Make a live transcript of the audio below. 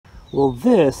Well,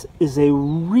 this is a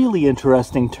really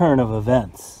interesting turn of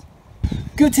events.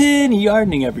 Guten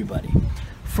Yardening, everybody.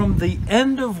 From the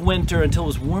end of winter until it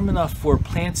was warm enough for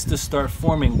plants to start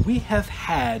forming, we have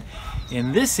had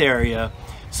in this area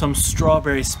some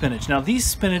strawberry spinach. Now, these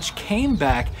spinach came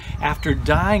back after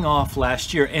dying off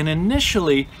last year, and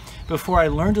initially, before I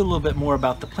learned a little bit more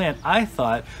about the plant, I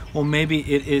thought, well, maybe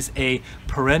it is a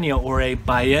perennial or a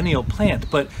biennial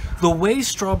plant. But the way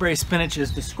strawberry spinach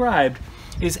is described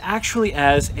is actually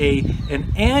as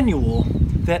an annual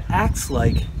that acts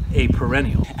like a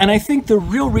perennial. And I think the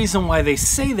real reason why they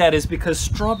say that is because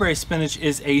strawberry spinach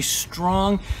is a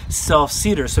strong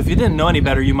self-seeder. So if you didn't know any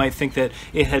better, you might think that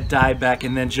it had died back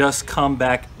and then just come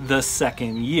back the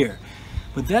second year.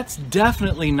 But that's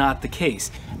definitely not the case.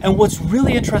 And what's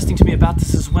really interesting to me about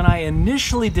this is when I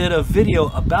initially did a video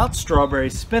about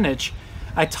strawberry spinach,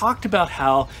 I talked about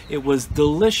how it was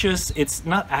delicious. It's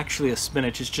not actually a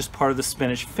spinach, it's just part of the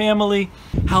spinach family.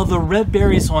 How the red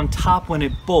berries on top when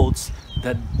it bolts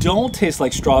that don't taste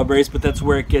like strawberries, but that's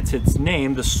where it gets its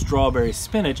name, the strawberry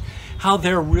spinach, how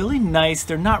they're really nice.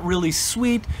 They're not really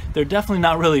sweet, they're definitely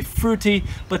not really fruity,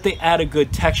 but they add a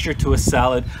good texture to a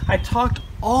salad. I talked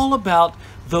all about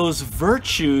those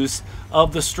virtues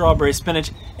of the strawberry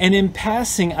spinach, and in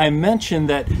passing I mentioned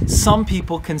that some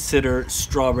people consider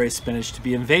strawberry spinach to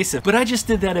be invasive, but I just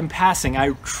did that in passing.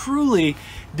 I truly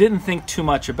didn't think too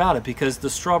much about it because the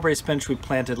strawberry spinach we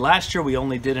planted last year we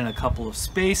only did in a couple of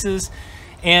spaces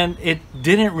and it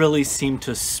didn't really seem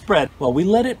to spread. Well, we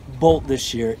let it bolt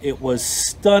this year. It was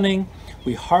stunning.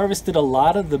 We harvested a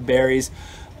lot of the berries,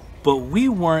 but we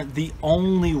weren't the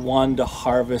only one to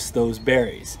harvest those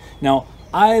berries. Now,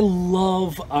 I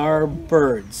love our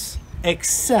birds,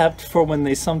 except for when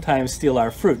they sometimes steal our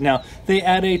fruit. Now, they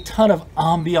add a ton of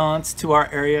ambiance to our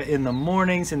area in the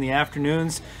mornings, in the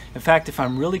afternoons. In fact, if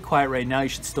I'm really quiet right now, you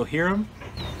should still hear them.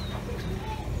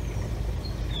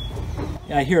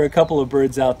 I hear a couple of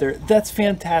birds out there. That's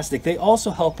fantastic. They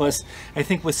also help us, I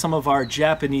think, with some of our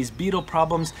Japanese beetle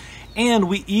problems. And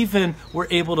we even were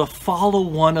able to follow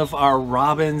one of our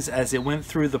robins as it went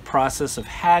through the process of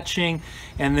hatching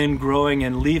and then growing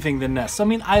and leaving the nest. I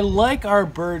mean, I like our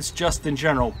birds just in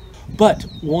general, but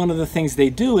one of the things they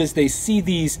do is they see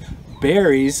these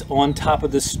berries on top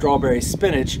of the strawberry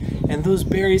spinach, and those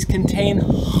berries contain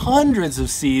hundreds of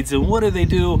seeds, and what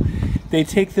do? They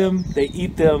take them, they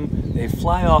eat them, they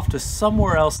fly off to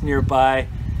somewhere else nearby,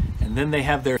 and then they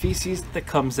have their feces that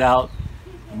comes out.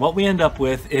 And what we end up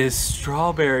with is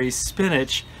strawberry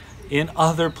spinach in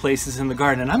other places in the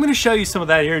garden. And I'm going to show you some of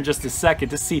that here in just a second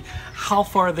to see how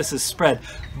far this has spread.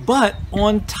 But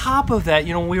on top of that,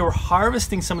 you know, when we were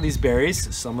harvesting some of these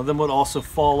berries, some of them would also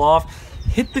fall off,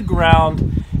 hit the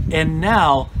ground, and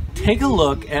now take a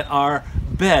look at our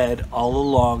bed all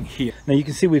along here. Now you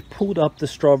can see we've pulled up the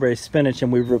strawberry spinach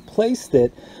and we've replaced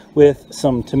it with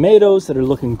some tomatoes that are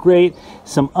looking great,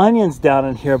 some onions down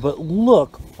in here, but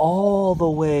look all the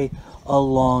way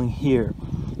along here.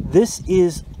 This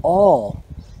is all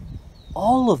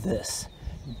of this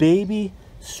baby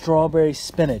strawberry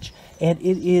spinach, and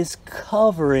it is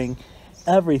covering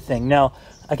everything. Now,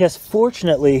 I guess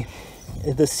fortunately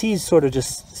the seeds sort of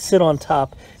just sit on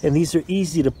top and these are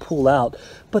easy to pull out,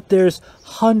 but there's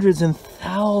hundreds and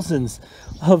thousands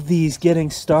of these getting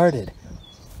started.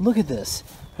 Look at this.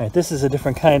 All right, this is a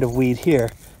different kind of weed here,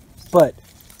 but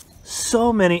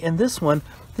so many. And this one,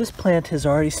 this plant has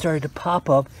already started to pop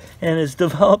up and is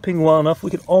developing well enough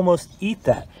we could almost eat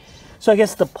that. So I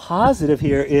guess the positive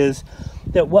here is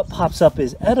that what pops up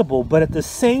is edible, but at the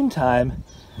same time,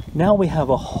 now we have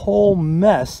a whole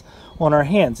mess on our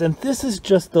hands. And this is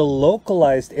just the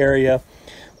localized area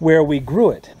where we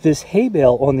grew it. This hay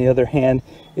bale, on the other hand,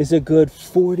 is a good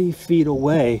 40 feet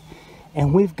away,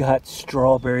 and we've got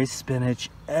strawberry spinach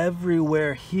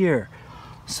everywhere here.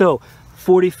 So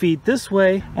 40 feet this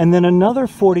way, and then another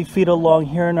 40 feet along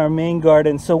here in our main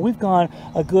garden. So we've gone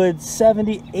a good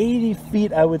 70, 80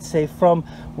 feet, I would say, from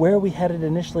where we had it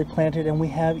initially planted, and we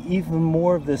have even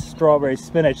more of this strawberry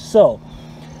spinach. So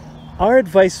our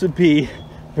advice would be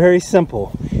very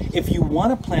simple. If you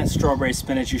want to plant strawberry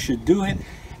spinach, you should do it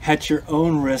at your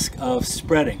own risk of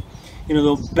spreading. You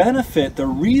know, the benefit, the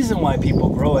reason why people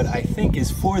grow it, I think, is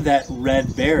for that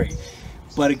red berry.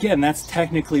 But again, that's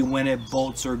technically when it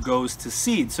bolts or goes to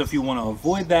seed. So if you want to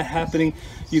avoid that happening,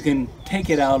 you can take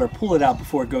it out or pull it out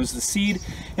before it goes to seed,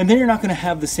 and then you're not going to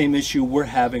have the same issue we're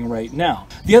having right now.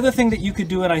 The other thing that you could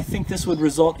do, and I think this would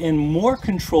result in more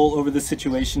control over the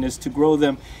situation, is to grow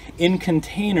them in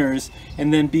containers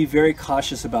and then be very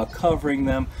cautious about covering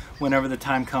them whenever the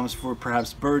time comes for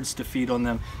perhaps birds to feed on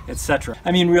them, etc.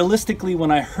 I mean, realistically,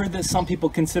 when I heard that some people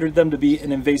considered them to be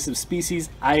an invasive species,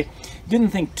 I didn't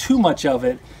think too much of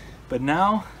it, but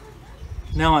now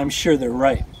I'm sure they're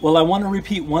right. Well, I want to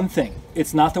repeat one thing.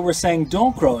 It's not that we're saying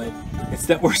don't grow it, it's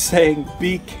that we're saying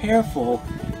be careful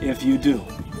if you do.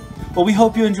 Well, we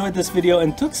hope you enjoyed this video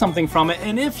and took something from it,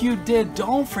 and if you did,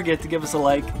 don't forget to give us a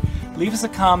like, leave us a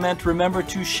comment, remember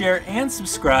to share and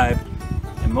subscribe,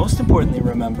 and most importantly,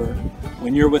 remember,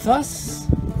 when you're with us,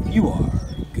 you are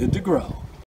good to grow.